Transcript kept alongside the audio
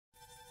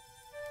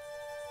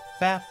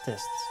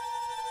Baptists.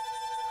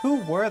 Who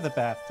were the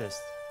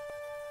Baptists?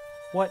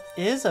 What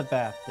is a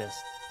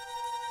Baptist?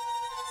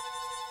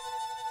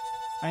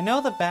 I know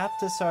the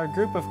Baptists are a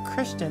group of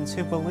Christians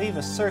who believe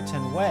a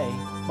certain way,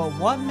 but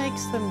what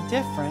makes them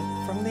different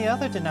from the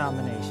other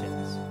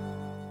denominations?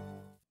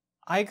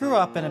 I grew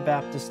up in a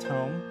Baptist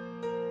home.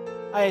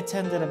 I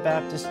attended a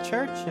Baptist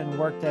church and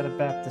worked at a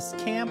Baptist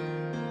camp.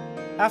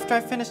 After I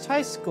finished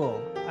high school,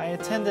 I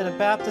attended a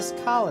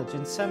Baptist college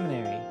and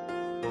seminary.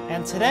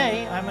 And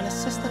today, I'm an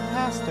assistant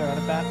pastor at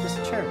a Baptist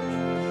church.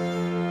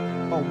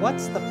 But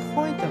what's the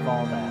point of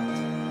all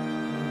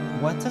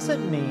that? What does it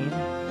mean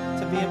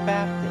to be a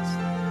Baptist?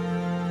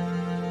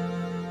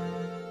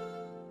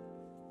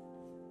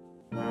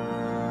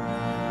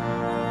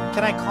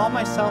 Can I call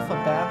myself a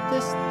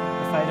Baptist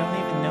if I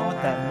don't even know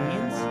what that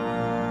means?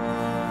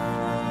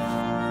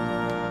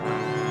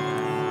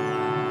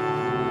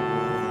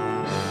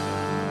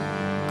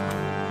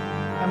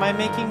 Am I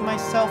making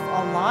myself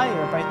a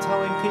liar by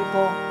telling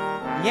people,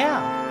 yeah,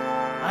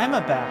 I'm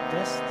a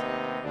Baptist?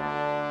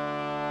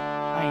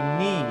 I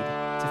need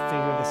to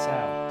figure this